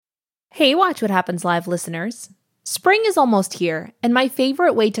Hey, Watch What Happens Live listeners. Spring is almost here, and my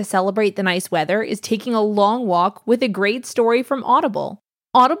favorite way to celebrate the nice weather is taking a long walk with a great story from Audible.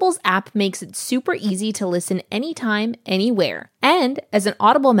 Audible's app makes it super easy to listen anytime, anywhere. And as an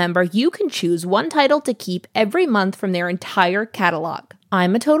Audible member, you can choose one title to keep every month from their entire catalog.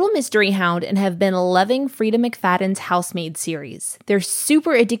 I'm a total mystery hound and have been loving Frida McFadden's Housemaid series. They're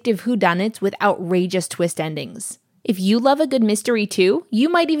super addictive whodunits with outrageous twist endings. If you love a good mystery too, you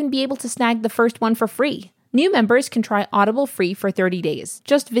might even be able to snag the first one for free. New members can try Audible free for 30 days.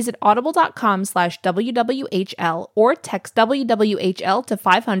 Just visit audible.com/WWHL or text WWHL to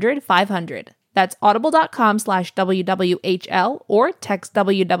 500-500. That's audible.com/WWHL or text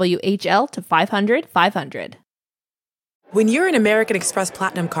WWHL to 500-500. When you're an American Express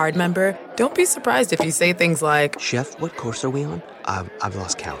Platinum Card member, don't be surprised if you say things like, "Chef, what course are we on? I've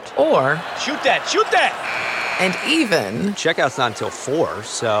lost count." Or, Shoot that! And even, Checkout's not until 4,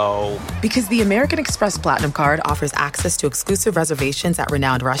 so... Because the American Express Platinum Card offers access to exclusive reservations at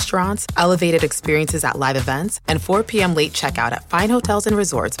renowned restaurants, elevated experiences at live events, and 4 p.m. late checkout at fine hotels and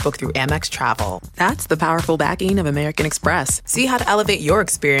resorts booked through Amex Travel. That's the powerful backing of American Express. See how to elevate your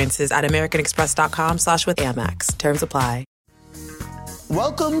experiences at americanexpress.com/withAmex. Terms apply.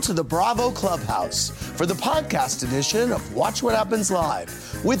 Welcome to the Bravo Clubhouse for the podcast edition of Watch What Happens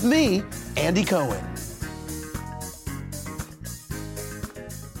Live with me, Andy Cohen.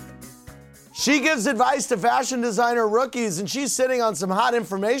 She gives advice to fashion designer rookies, and she's sitting on some hot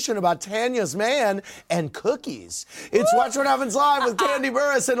information about Tanya's man and cookies. It's Watch What Happens Live with Kandi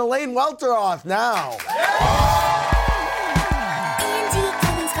Burruss and Elaine Welteroth now.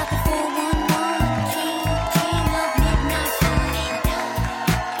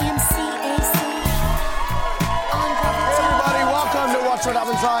 Watch What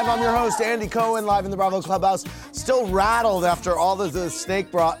Happens Live. I'm your host, Andy Cohen, live in the Bravo Clubhouse. Still rattled after all of the snake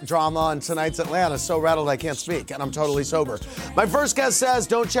drama on tonight's Atlanta. So rattled I can't speak, and I'm totally sober. My first guest says,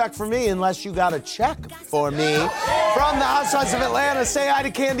 don't check for me unless you got a check for me. From the Housewives of Atlanta, say hi to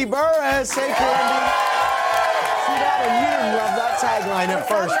Kandi Burruss. Hey, Kandi. See that? And you didn't love that tagline at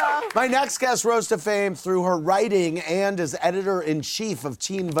first. My next guest rose to fame through her writing and as editor-in-chief of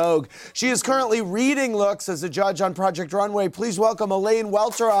Teen Vogue. She is currently reading looks as a judge on Project Runway. Please welcome Elaine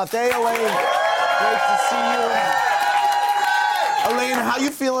Welteroth. Hey, Elaine. Great to see you. Elaine, how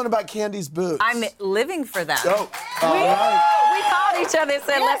you feeling about Kandi's boots? I'm living for them. Oh, all right. We called each other and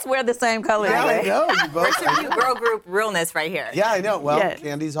said, let's wear the same color. Yeah, I know. You both. We're girl group realness right here. Yeah, I know. Well, Yes.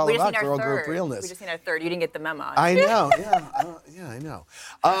 Kandi's all We just about need our girl group third. realness. We just need our third. You didn't get the memo. I know, yeah, I know.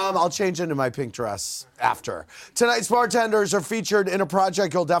 I'll change into my pink dress after. Tonight's bartenders are featured in a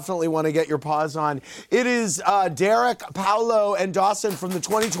project you'll definitely want to get your paws on. It is Derek, Paolo, and Dawson from the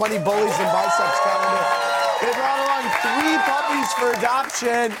 2020 Bullies and Biceps calendar. They brought along 3 puppies for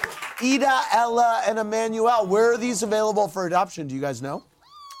adoption, Ida, Ella, and Emmanuel. Where are these available for adoption? Do you guys know?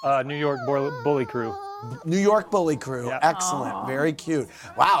 New York Bully Crew. New York Bully Crew. Yeah. Excellent. Aww. Very cute.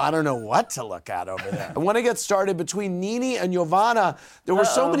 Wow, I don't know what to look at over there. I want to get started between Nene and Giovanna. There were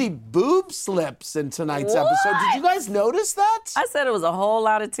so many boob slips in tonight's episode. Did you guys notice that? I said it was a whole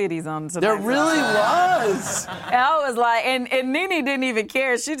lot of titties on tonight. There really was. And I was like, and Nene didn't even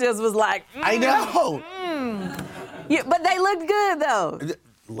care. She just was like, I know. Yeah, but they looked good, though.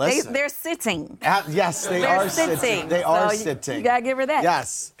 Listen. They're sitting. Yes, they They're are sitting. They are sitting. You gotta give her that.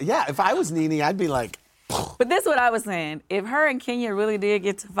 Yes. Yeah, if I was Nene, I'd be like, But this is what I was saying. If her and Kenya really did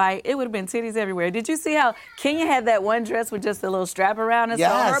get to fight, it would have been titties everywhere. Did you see how Kenya had that one dress with just a little strap around it?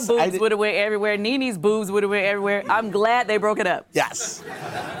 Yes, so her boobs would have went everywhere. Nene's boobs would have went everywhere. I'm glad they broke it up. Yes.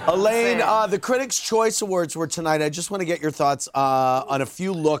 Elaine, the Critics' Choice Awards were tonight. I just want to get your thoughts on a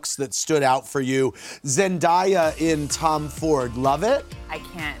few looks that stood out for you. Zendaya in Tom Ford. Love it? I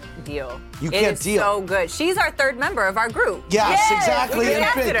can't deal. You can't deal. It is so good. She's our third member of our group. Yes, exactly. We And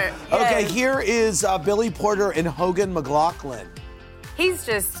casted big. her. Okay, Yes. here is Billy Porter and Hogan McLaughlin. He's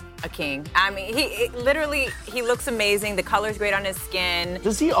just a king. I mean, he looks amazing. The color's great on his skin.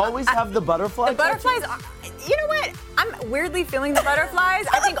 Does he always have the butterfly? The butterflies, you know what? I'm weirdly feeling the butterflies.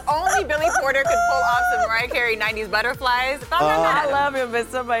 I think only Billy Porter could pull off some Mariah Carey 90s butterflies. But I'm not mad at I him. love him,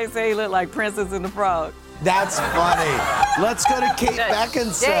 but somebody say he looked like Princess and the Frog. That's funny. Let's go to Kate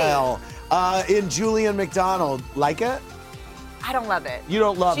Beckinsale in Julian McDonald. Like it? I don't love it. You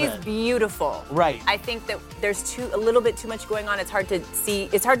don't love it? She's beautiful. Right. I think that there's a little bit too much going on. It's hard to see.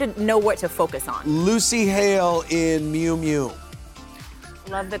 It's hard to know what to focus on. Lucy Hale in Miu Miu.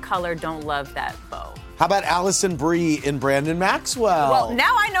 Love the color, don't love that bow. How about Allison Brie in Brandon Maxwell? Well,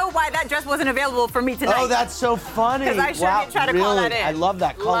 now I know why that dress wasn't available for me tonight. Oh, that's so funny. Because I sure did try to call that in. I love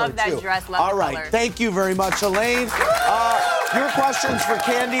that color, Love that too. dress, love All the right, color. thank you very much, Elaine. Your questions for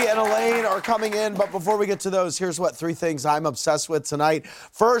Candy and Elaine are coming in, but before we get to those, here's what 3 things I'm obsessed with tonight.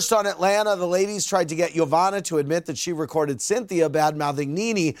 First, on Atlanta, the ladies tried to get Giovanna to admit that she recorded Cynthia bad-mouthing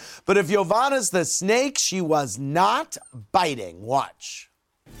Nene, but if Giovanna's the snake, she was not biting. Watch.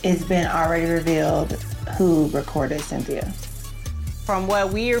 It's been already revealed who recorded Cynthia. From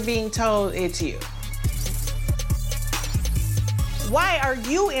what we are being told, it's you. Why are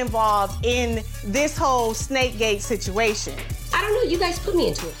you involved in this whole Snakegate situation? I don't know. You guys put me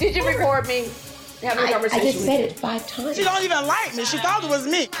into it. Did you record me having a conversation? I just said it 5 times. She don't even like me. She thought it was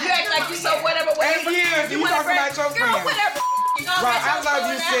me. You act like you so whatever. Every year, you talking about your friend. Girl, whatever. You know, right, I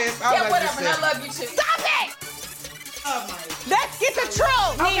love you, sis. I love whatever. you, sis. I love you too. Stop it! Oh my. Let's get the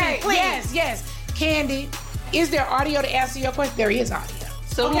truth. Okay, please. Yes. Candy, is there audio to answer your question? There is audio.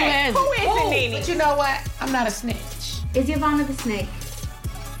 So who is it, Nene? But you know what? I'm not a snitch. Is Giovanna the snake?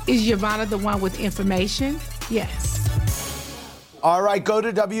 Is Giovanna the one with information? Yes. All right, go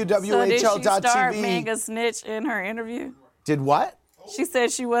to WWHL.tv. So did she start being a snitch in her interview? Did what? She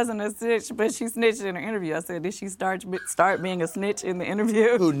said she wasn't a snitch, but she snitched in her interview. I said, did she start being a snitch in the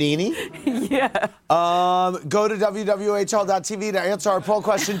interview? Who, Nene? Yeah. Go to WWHL.tv to answer our poll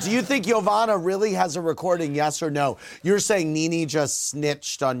question. Do you think Giovanna really has a recording, yes or no? You're saying Nene just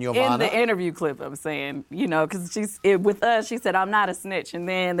snitched on Giovanna? In the interview clip, I'm saying, you know, because with us, she said, I'm not a snitch. And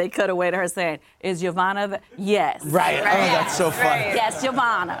then they cut away to her saying, is Giovanna the... Yes. Right. Oh, that's so funny. Yes,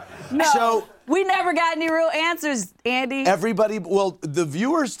 Giovanna. No. So... We never got any real answers, Andy. Everybody, well, the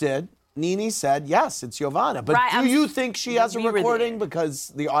viewers did. Nene said, yes, it's Giovanna. But do you think she has a recording?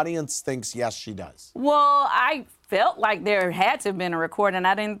 Because the audience thinks, yes, she does. Well, I felt like there had to have been a recording.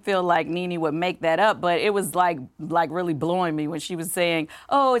 I didn't feel like Nene would make that up, but it was like really blowing me when she was saying,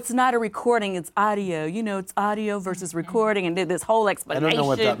 oh, it's not a recording, it's audio. You know, it's audio versus recording, and did this whole explanation I don't know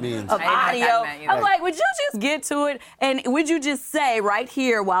what that means. of audio. I'm like, would you just get to it? And would you just say right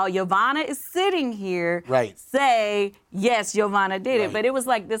here, while Giovanna is sitting here, say, yes, Giovanna did it. But it was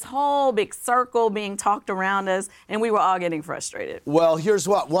like this whole big circle being talked around us, and we were all getting frustrated. Well, here's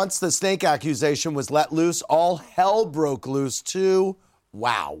what. Once the snake accusation was let loose, all hell broke loose, too.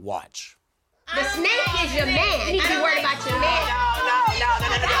 Wow, watch. The snake is your man. You need to be worried about your man. No.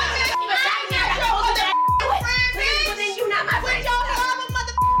 You not my friend.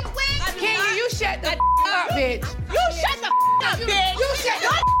 Kenya, you shut the up, bitch. You shut the up, bitch. You shut the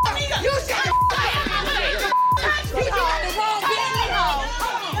up. You shut the up. You got the wrong bitch.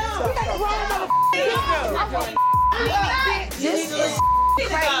 You got the wrong motherfucker. This is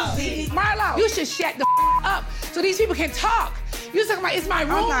crazy. Marlo, you should shut the up so these people can talk. You talking about it's my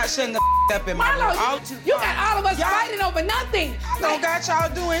room? I'm not shutting the up in my room. Marlo, you got all of us fighting over nothing. Don't got y'all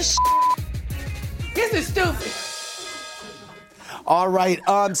doing This is stupid. All right,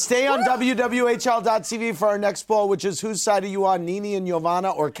 stay on WWHL.tv for our next poll, which is whose side are you on, Nene and Giovanna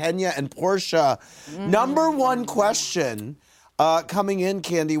or Kenya and Portia? Number one question coming in,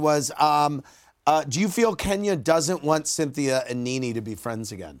 Candy, was do you feel Kenya doesn't want Cynthia and Nene to be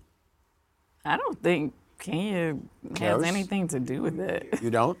friends again? I don't think Kenya has anything to do with it.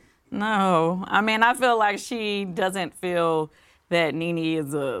 You don't? No. I mean, I feel like she doesn't feel that Nene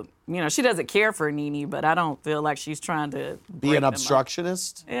is she doesn't care for Nene, but I don't feel like she's trying to be an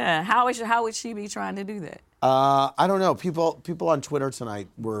obstructionist. Yeah. How would she be trying to do that? I don't know. People on Twitter tonight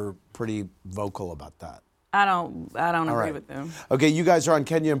were pretty vocal about that. I don't agree with them. Okay, you guys are on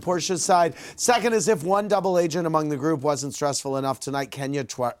Kenya and Portia's side. Second is if one double agent among the group wasn't stressful enough tonight, Kenya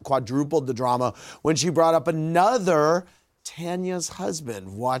quadrupled the drama when she brought up another Tanya's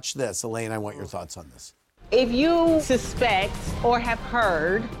husband. Watch this. Elaine, I want your thoughts on this. If you suspect or have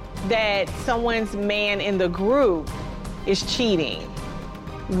heard that someone's man in the group is cheating,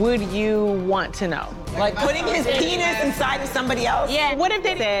 would you want to know? Like putting his penis inside of somebody else? Yeah. What if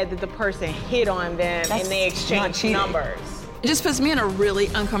they said that the person hit on them and they exchanged numbers? It just puts me in a really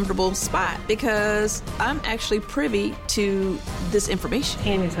uncomfortable spot because I'm actually privy to this information.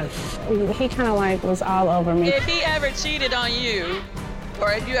 He kind of like was all over me. If he ever cheated on you,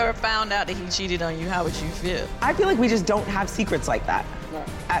 or if you ever found out that he cheated on you, how would you feel? I feel like we just don't have secrets like that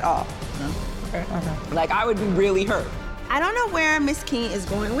at all. No? Okay. Like I would be really hurt. I don't know where Miss King is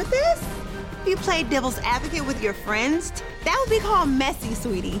going with this. If you play devil's advocate with your friends, that would be called messy,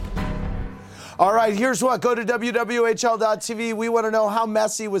 sweetie. All right, here's what. Go to WWHL.tv. We want to know how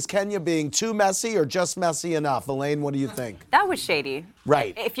messy was Kenya being? Too messy or just messy enough? Elaine, what do you think? That was shady.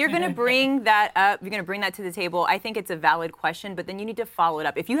 Right. If you're going to bring that up, you're going to bring that to the table, I think it's a valid question, but then you need to follow it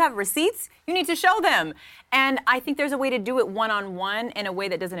up. If you have receipts, you need to show them. And I think there's a way to do it one-on-one in a way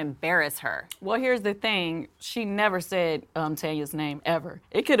that doesn't embarrass her. Well, here's the thing. She never said Tanya's name, ever.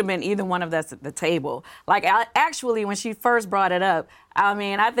 It could have been either one of us at the table. Like, actually, when she first brought it up, I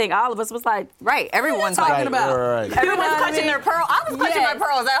mean, I think all of us was like, right, everyone's talking about. Right. Everyone's clutching their pearl. I was clutching my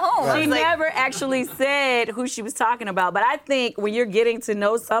pearls at home. Right. She never actually said who she was talking about. But I think when you're getting to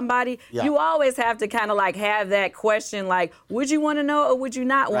know somebody, you always have to kind of like have that question like, would you want to know or would you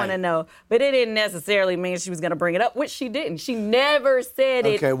not want to know? But it didn't necessarily mean she was going to bring it up, which she didn't. She never said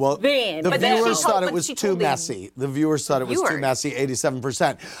it then. The viewers thought it was too messy. The viewers thought it was too messy,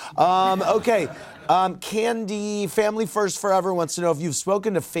 87%. Okay. Candy, Family First Forever wants to know if you've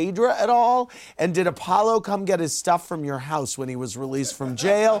spoken to Phaedra at all, and did Apollo come get his stuff from your house when he was released from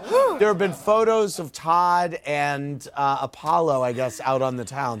jail? There have been photos of Todd and Apollo, I guess, out on the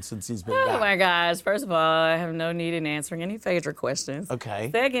town since he's been back. Oh my gosh! First of all, I have no need in answering any Phaedra questions.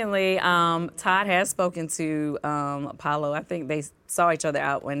 Okay. Secondly, Todd has spoken to Apollo. I think they saw each other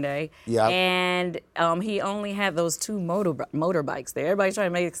out one day. Yeah. And he only had those 2 motorbikes there. Everybody's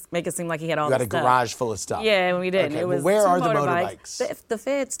trying to make it seem like he had all the stuff. You had a garage full of stuff. Yeah, we didn't. Okay, it was where 2 are the motorbikes? motorbikes? The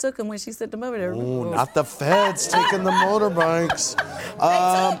feds took them when she sent them over there. Oh, not the feds taking the motorbikes.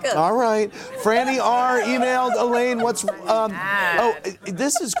 All right. Franny R. emailed Elaine.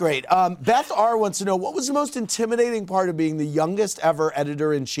 This is great. Beth R. wants to know, what was the most intimidating part of being the youngest ever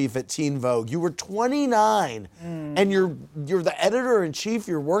editor-in-chief at Teen Vogue? You were 29, and you're the editor-in-chief.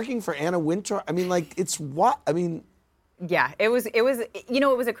 You're working for Anna Wintour. I mean, like, it's what? I mean... Yeah, it was, it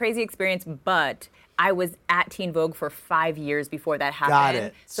was a crazy experience, but I was at Teen Vogue for 5 years before that happened. Got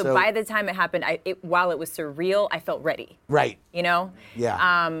it. So by the time it happened, while it was surreal, I felt ready. Right. You know?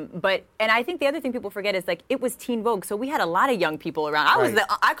 Yeah. And I think the other thing people forget is, like, it was Teen Vogue, so we had a lot of young people around.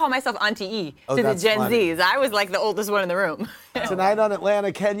 I call myself Auntie E to the Gen Zs. I was like the oldest one in the room. Tonight on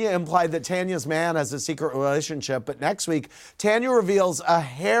Atlanta, Kenya implied that Tanya's man has a secret relationship, but next week, Tanya reveals a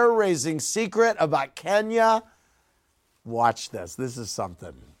hair-raising secret about Kenya. Watch this. This is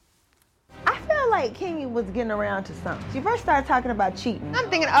something. I feel like Kenya was getting around to something. She first started talking about cheating. I'm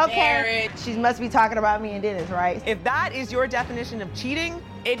thinking, okay, she must be talking about me and Dennis, right? If that is your definition of cheating,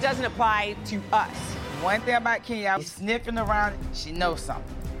 it doesn't apply to us. One thing about Kenya, she's sniffing around, she knows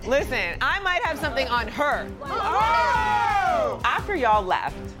something. Listen, I might have something on her. Oh! After y'all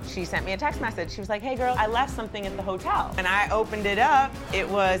left, she sent me a text message. She was like, hey girl, I left something at the hotel. And I opened it up. It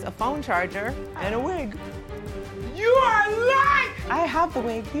was a phone charger and a wig. You are lying! I have the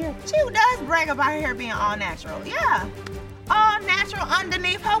wig here. She does brag about her hair being all natural. Yeah. All natural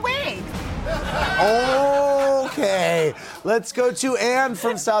underneath her wig. Okay. Let's go to Ann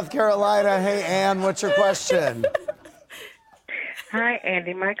from South Carolina. Hey, Ann, what's your question? Hi,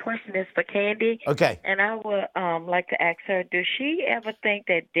 Andy. My question is for Candy. Okay. And I would like to ask her, does she ever think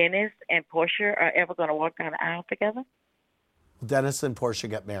that Dennis and Portia are ever going to walk down the aisle together? Dennis and Portia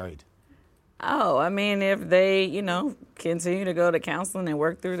get married. Oh, I mean, if they, continue to go to counseling and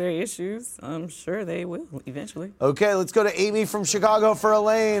work through their issues, I'm sure they will eventually. Okay, let's go to Amy from Chicago for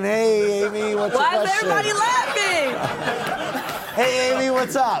Elaine. Hey, Amy, what's your question? Why is everybody laughing? Hey, Amy,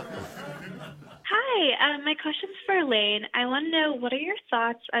 what's up? Hi, my question's for Elaine. I want to know, what are your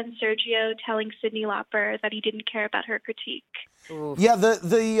thoughts on Sergio telling Cyndi Lauper that he didn't care about her critique? Yeah,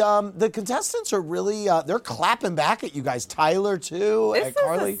 the contestants are really they're clapping back at you guys. Tyler too. This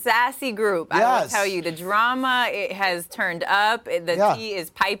Carly. is a sassy group. Yes. I will tell you, the drama it has turned up. The tea is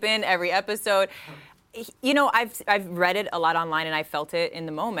piping every episode. I've read it a lot online and I felt it in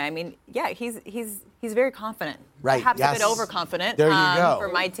the moment. I mean, yeah, he's very confident. Right. Perhaps a bit overconfident. There you go. For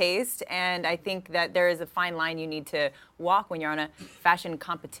my taste, and I think that there is a fine line you need to walk when you're on a fashion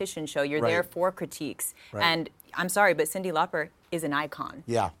competition show. You're there for critiques, and I'm sorry, but Cyndi Lauper is an icon.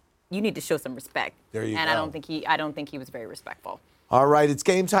 Yeah. You need to show some respect. There you go. And I don't think he was very respectful. All right, it's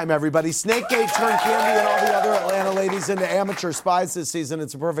game time, everybody. Snakegate turned Candy and all the other Atlanta ladies into amateur spies this season.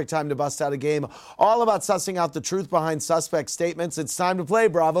 It's a perfect time to bust out a game all about sussing out the truth behind suspect statements. It's time to play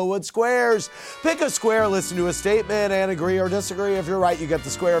Bravo Wood Squares. Pick a square, listen to a statement, and agree or disagree. If you're right, you get the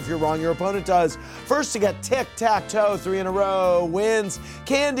square. If you're wrong, your opponent does. First to get tic-tac-toe, 3 in a row, wins.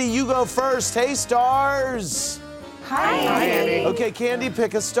 Candy, you go first. Hey, stars. Hi, Andy. Okay, Candy,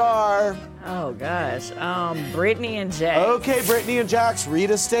 pick a star. Oh, gosh. Brittany and Jax. Okay, Brittany and Jax,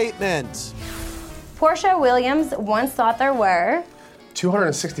 read a statement. Portia Williams once thought there were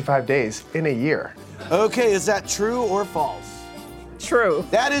 265 days in a year. Okay, is that true or false? True.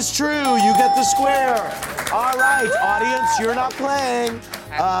 That is true. You get the square. All right, audience, you're not playing.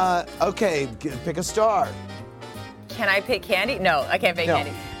 Okay, pick a star. Can I pick Candy? No, I can't pick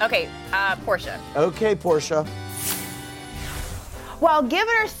Candy. Okay, Portia. Okay, Portia. While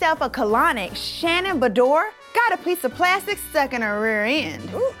giving herself a colonic, Shannon Beador got a piece of plastic stuck in her rear end.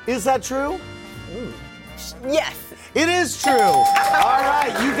 Ooh. Is that true? Yes. It is true. All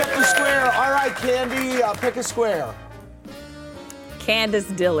right, you get the square. All right, Candy, pick a square. Candace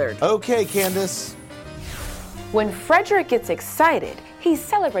Dillard. Okay, Candace. When Frederick gets excited, he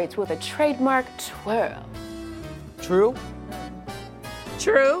celebrates with a trademark twirl. True?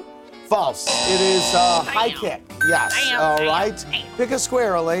 True. False. It is high kick. Yes. All right. Pick a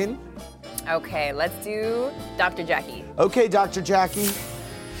square, Elaine. Okay, let's do Dr. Jackie. Okay, Dr. Jackie.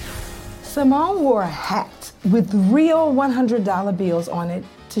 Simone wore a hat with real $100 bills on it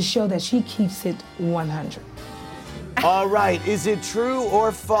to show that she keeps it 100. All right. Is it true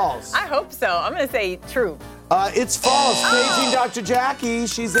or false? I hope so. I'm going to say true. It's false. Paging Dr. Jackie.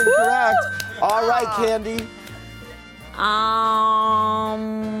 She's incorrect. All right, Candy.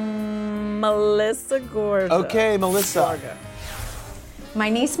 Melissa Gorga. Okay, Melissa. My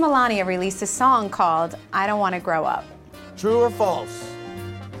niece Melania released a song called I Don't Want to Grow Up. True or false?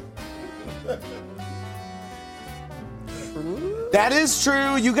 True. That is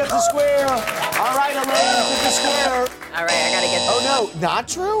true. You get the square. All right, Elaine, pick the square. All right, I got to get this. Oh, no, not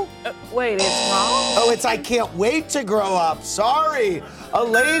true? Wait, it's wrong? Oh, it's I can't wait to grow up. Sorry.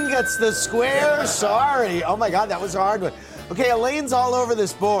 Elaine gets the square. Sorry. Oh, my God, that was a hard one. Okay, Elaine's all over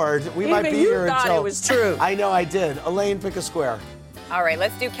this board. We might be here until... you thought it was true. I know I did. Elaine, pick a square. All right,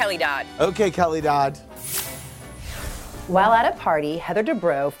 let's do Kelly Dodd. Okay, Kelly Dodd. While at a party, Heather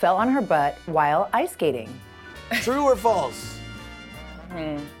Dubrow fell on her butt while ice skating. True or false?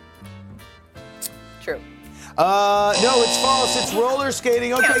 True. No, it's false. It's roller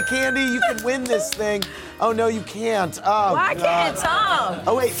skating. Okay, Candy, you can win this thing. Oh, no, you can't. Oh, Why can't Tom?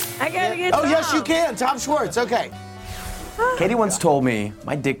 Oh, wait. I gotta get Tom. Tom. Oh, yes, you can. Tom Schwartz. Okay. Katie once told me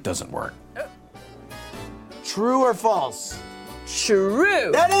my dick doesn't work. True or false?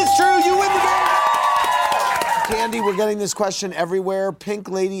 True. That is true. You win the game. Candy, we're getting this question everywhere. Pink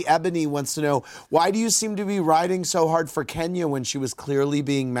Lady Ebony wants to know, why do you seem to be riding so hard for Kenya when she was clearly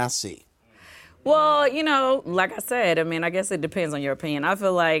being messy? Well, you know, like I said, I mean, I guess it depends on your opinion. I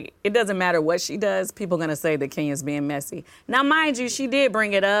feel like it doesn't matter what she does, people are going to say that Kenya's being messy. Now, mind you, she did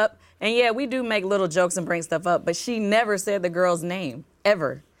bring it up. And yeah, we do make little jokes and bring stuff up, but she never said the girl's name,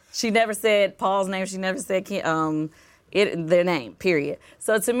 ever. She never said Paul's name. She never said their name, period.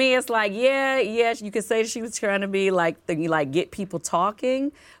 So to me, it's like, yeah, you could say she was trying to be like get people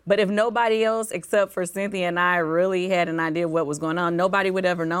talking. But if nobody else except for Cynthia and I really had an idea of what was going on, nobody would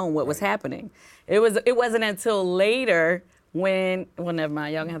ever known what was happening. It wasn't until later when, well, never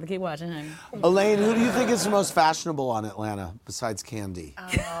mind. Y'all gonna have to keep watching, honey. Elaine, who do you think is the most fashionable on Atlanta besides Candy?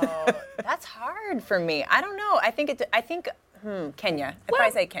 Oh, that's hard for me. I don't know. I think Kenya. I'd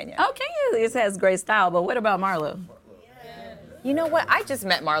probably say Kenya. Oh, Kenya has great style, but what about Marlo? You know what? I just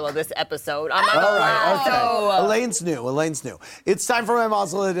met Marlo this episode. All right, okay. Elaine's new. It's time for my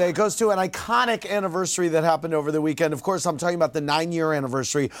Mazel of the Day. It goes to an iconic anniversary that happened over the weekend. Of course, I'm talking about the 9-year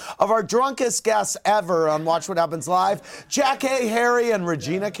anniversary of our drunkest guests ever on Watch What Happens Live, Jack A. Harry and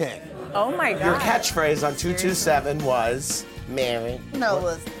Regina King. Oh, my God. Your catchphrase on 227 was, Mary. No, it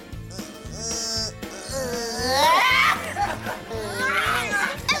was...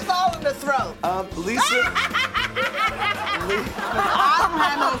 It's all in the throat. Lisa... I don't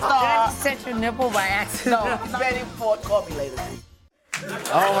have no star. Set your nipple by accident. No, Betty Ford called me later.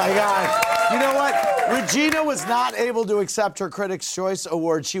 Oh, my God. You know what? Regina was not able to accept her Critics' Choice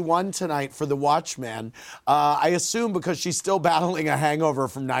Award. She won tonight for The Watchmen. I assume because she's still battling a hangover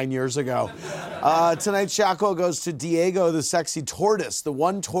from 9 years ago. Tonight's shackle goes to Diego the Sexy Tortoise, the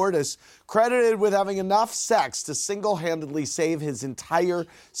one tortoise credited with having enough sex to single-handedly save his entire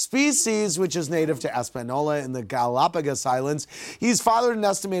species, which is native to Hispaniola in the Galapagos Islands. He's fathered an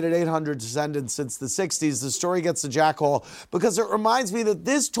estimated 800 descendants since the 60s. The story gets to Jackhole because it reminds me that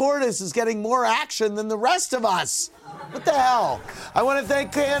this tortoise is getting more action than the rest of us. What the hell? I want to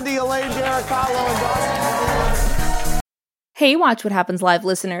thank Candy, Elaine, Derek, Paolo, and Dawson. Hey, Watch What Happens Live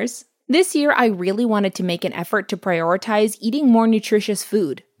listeners. This year, I really wanted to make an effort to prioritize eating more nutritious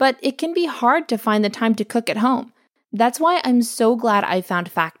food, but it can be hard to find the time to cook at home. That's why I'm so glad I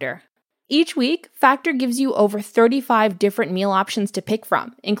found Factor. Each week, Factor gives you over 35 different meal options to pick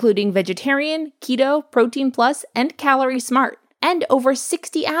from, including vegetarian, keto, protein plus, and calorie smart, and over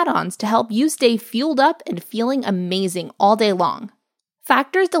 60 add-ons to help you stay fueled up and feeling amazing all day long.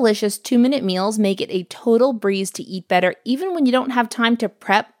 Factor's delicious 2-minute meals make it a total breeze to eat better even when you don't have time to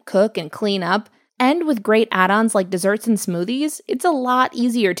prep, cook, and clean up. And with great add-ons like desserts and smoothies, it's a lot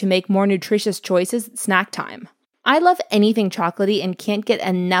easier to make more nutritious choices at snack time. I love anything chocolatey and can't get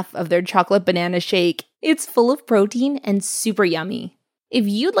enough of their chocolate banana shake. It's full of protein and super yummy. If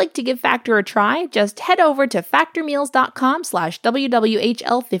you'd like to give Factor a try, just head over to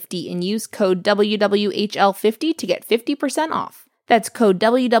factormeals.com/WWHL50 and use code WWHL50 to get 50% off. That's code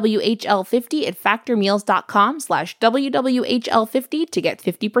WWHL50 at factormeals.com/WWHL50 to get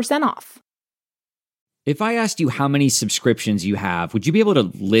 50% off. If I asked you how many subscriptions you have, would you be able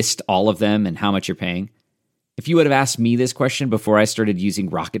to list all of them and how much you're paying? If you would have asked me this question before I started using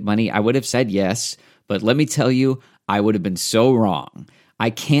Rocket Money, I would have said yes, but let me tell you, I would have been so wrong. I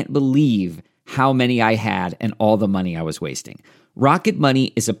can't believe how many I had and all the money I was wasting. Rocket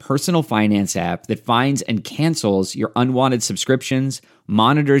Money is a personal finance app that finds and cancels your unwanted subscriptions,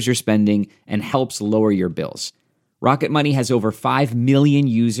 monitors your spending, and helps lower your bills. Rocket Money has over 5 million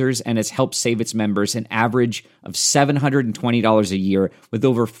users and has helped save its members an average of $720 a year with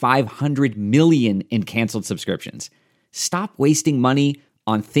over 500 million in canceled subscriptions. Stop wasting money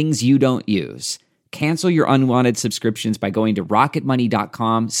on things you don't use. Cancel your unwanted subscriptions by going to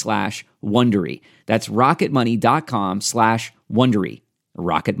rocketmoney.com/Wondery. That's rocketmoney.com/Wondery.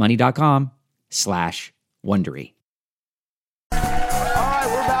 rocketmoney.com/Wondery. All right,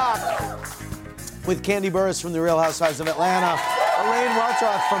 we're back with Kandi Burruss from The Real Housewives of Atlanta, Elaine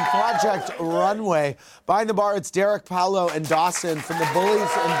Welteroth from Project Runway. Behind the bar, it's Derek, Paolo, and Dawson from the Bullies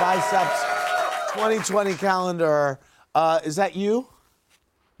and Biceps 2020 calendar. Is that you?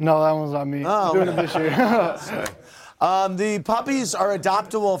 No, that one's not me. I'm doing it this year. The puppies are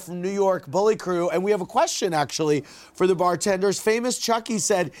adoptable from New York Bully Crew, and we have a question, actually, for the bartenders. Famous Chucky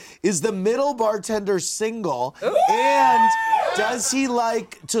said, is the middle bartender single? Ooh. And does he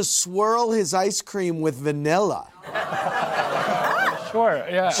like to swirl his ice cream with vanilla? Sure,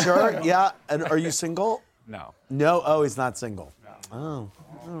 yeah. Sure, yeah. And are you single? No. No? Oh, he's not single. No. Oh,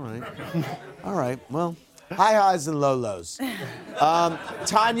 all right. All right, well. High highs and low lows.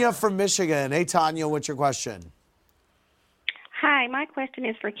 Tanya from Michigan. Hey, Tanya, what's your question? Hi, my question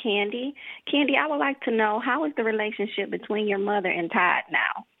is for Kandi. Kandi, I would like to know, how is the relationship between your mother and Todd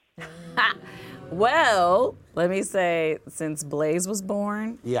now? Well, let me say, since Blaze was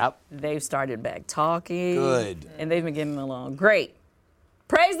born, they've started back talking. Good. And they've been getting along great.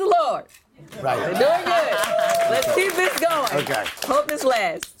 Praise the Lord. Right. They're doing good. Let's keep this going. Okay. Hope this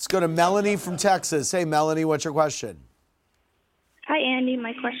lasts. Let's go to Melanie from Texas. Hey, Melanie, what's your question? Hi, Andy.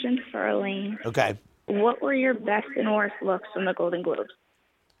 My question's for Elaine. Okay. What were your best and worst looks from the Golden Globes?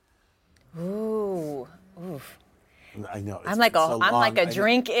 Ooh. Oof. I know. I'm like a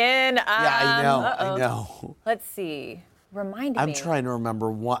drink in. I know. Let's see. Remind me. I'm trying to remember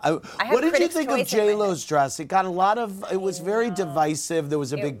one. What did you think of J-Lo's dress? It got it was very divisive. There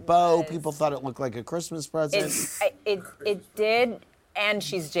was a big bow. People thought it looked like a Christmas present. It did, and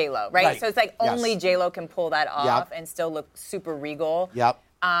she's J-Lo, right? So it's like only J-Lo can pull that off and still look super regal. Yep.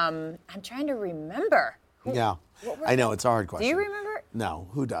 I'm trying to remember. I know, it's a hard question. Do you remember? No,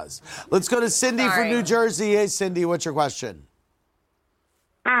 who does? Let's go to Cindy from New Jersey. Hey, Cindy, what's your question?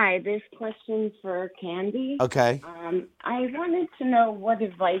 Hi, this question's for Kandi. Okay. I wanted to know, what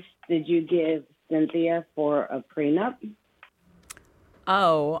advice did you give Cynthia for a prenup?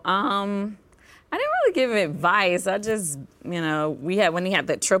 I didn't really give advice. I just, when he had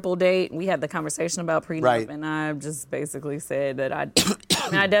that triple date, we had the conversation about prenup, and I just basically said that I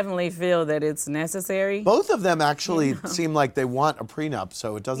definitely feel that it's necessary. Both of them actually seem like they want a prenup,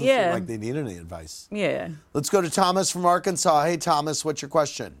 so it doesn't seem like they need any advice. Yeah. Let's go to Thomas from Arkansas. Hey, Thomas, what's your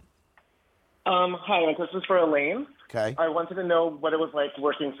question? Hi, my question is for Elaine. Okay. I wanted to know what it was like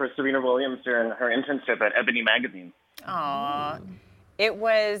working for Serena Williams during her internship at Ebony Magazine. Aww. That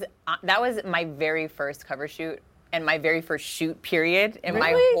was my very first cover shoot and my very first shoot period in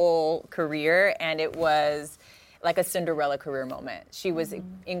my whole career. And it was like a Cinderella career moment. She was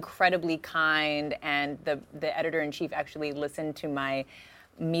incredibly kind, and the editor-in-chief actually listened to my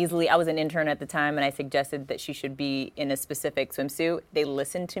I was an intern at the time, and I suggested that she should be in a specific swimsuit. They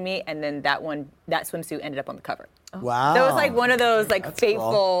listened to me, and then that swimsuit ended up on the cover. Wow. So it was like one of those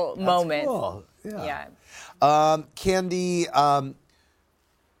fateful moments. Cool. Yeah. Kandi,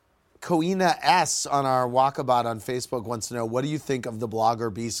 Koina S. on our Walkabout on Facebook wants to know, what do you think of the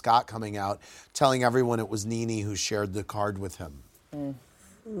blogger B. Scott coming out, telling everyone it was Nene who shared the card with him?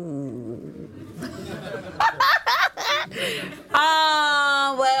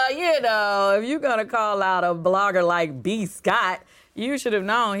 Well, if you're going to call out a blogger like B. Scott, you should have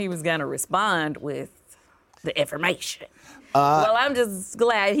known he was going to respond with the information. Well, I'm just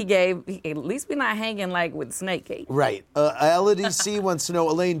glad at least we're not hanging like with Snakegate. Right. LDC wants to know,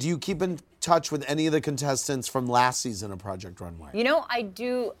 Elaine, do you keep in touch with any of the contestants from last season of Project Runway? You know, I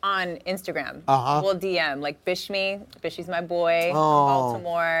do on Instagram. Uh-huh. We'll DM, like Bishme. Bishy's my boy from Oh,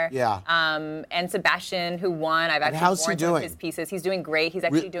 Baltimore. yeah. And Sebastian, who won. I've actually how's he worn some of doing? his pieces. He's doing great. He's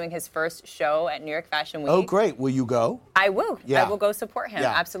actually doing his first show at New York Fashion Week. Oh, great. Will you go? I will. Yeah. I will go support him.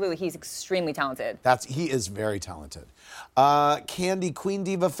 Yeah. Absolutely. He's extremely talented. He is very talented. Candy, Queen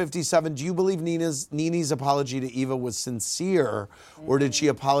Diva 57, do you believe Nini's apology to Eva was sincere, or did she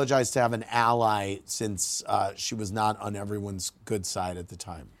apologize to have an ally since she was not on everyone's good side at the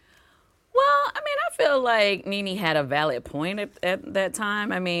time? Well, I mean, I feel like Nene had a valid point at that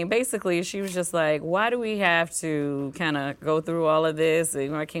time. I mean, basically, she was just like, why do we have to kind of go through all of this?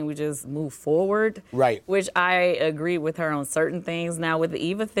 And why can't we just move forward? Right. Which I agree with her on certain things. Now, with the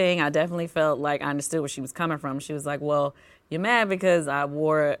Eva thing, I definitely felt like I understood where she was coming from. She was like, well, you're mad because I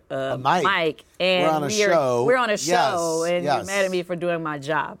wore a mic and We're on a show. We're on a show, Yes, and yes. you're mad at me for doing my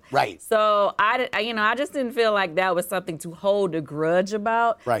job. Right. So I just didn't feel like that was something to hold a grudge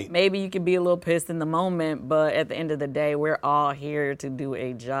about. Right. Maybe you could be a little pissed in the moment, but at the end of the day, we're all here to do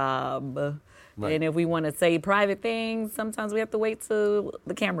a job. Right. And if we want to say private things, sometimes we have to wait till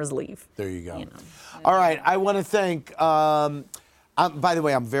the cameras leave. There you go. All right. I want to thank... by the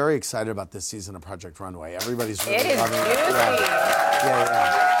way, I'm very excited about this season of Project Runway. Everybody's really loving it. They're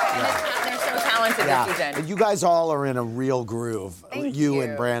so talented this season. And you guys all are in a real groove. Thank you you.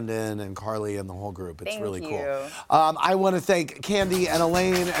 and Brandon and Carly and the whole group. It's Thank really you. cool. I want to thank Candy and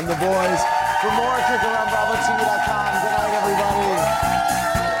Elaine and the boys. For more, click around BravoTV.com. Good night, everybody.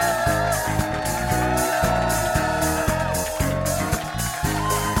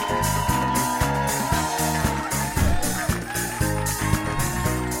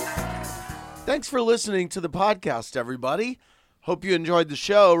 Thanks for listening to the podcast, everybody. Hope you enjoyed the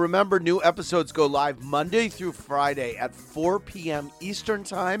show. Remember, new episodes go live Monday through Friday at 4 p.m. Eastern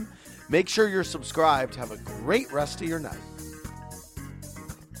Time. Make sure you're subscribed. Have a great rest of your night.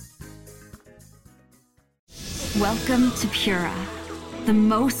 Welcome to Pura, the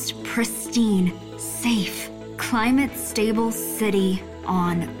most pristine, safe, climate-stable city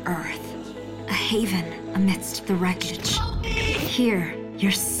on Earth. A haven amidst the wreckage. Here,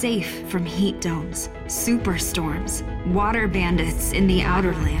 you're safe from heat domes, superstorms, water bandits in the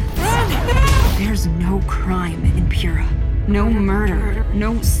outer lands. There's no crime in Pura. No murder,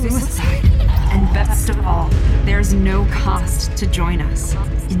 no suicide. And best of all, there's no cost to join us.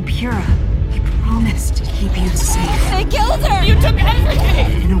 In Pura, we promise to keep you safe. They killed her! You took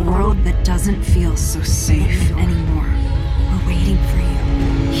everything! In a world that doesn't feel so safe anymore, we're waiting for you.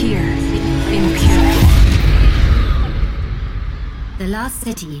 Here, in Pura. The Last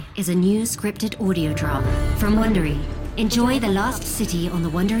City is a new scripted audio drama from Wondery. Enjoy The Last City on the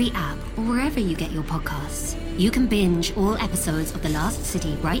Wondery app or wherever you get your podcasts. You can binge all episodes of The Last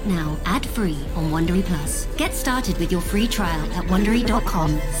City right now, ad-free on Wondery Plus. Get started with your free trial at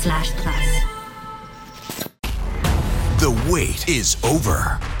Wondery.com/plus. The wait is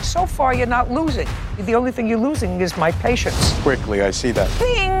over. So far, you're not losing. The only thing you're losing is my patience. Quickly, I see that.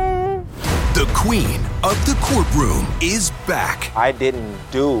 Bing! The queen of the courtroom is back. I didn't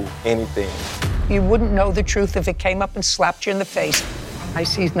do anything. You wouldn't know the truth if it came up and slapped you in the face. I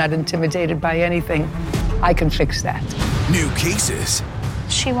see he's not intimidated by anything. I can fix that. New cases.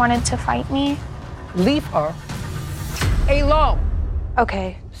 She wanted to fight me. Leave her alone.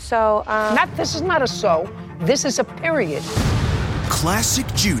 Okay, so, This is not a so. This is a period. Classic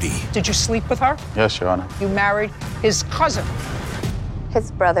Judy. Did you sleep with her? Yes, Your Honor. You married his cousin.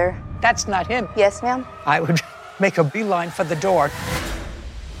 his brother. That's not him. Yes, ma'am. I would make a beeline for the door.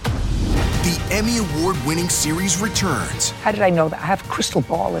 The Emmy Award-winning series returns. How did I know that? I have a crystal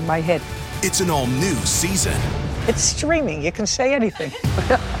ball in my head. It's an all-new season. It's streaming. You can say anything.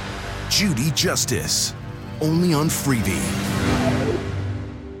 Judy Justice. Only on Freevee.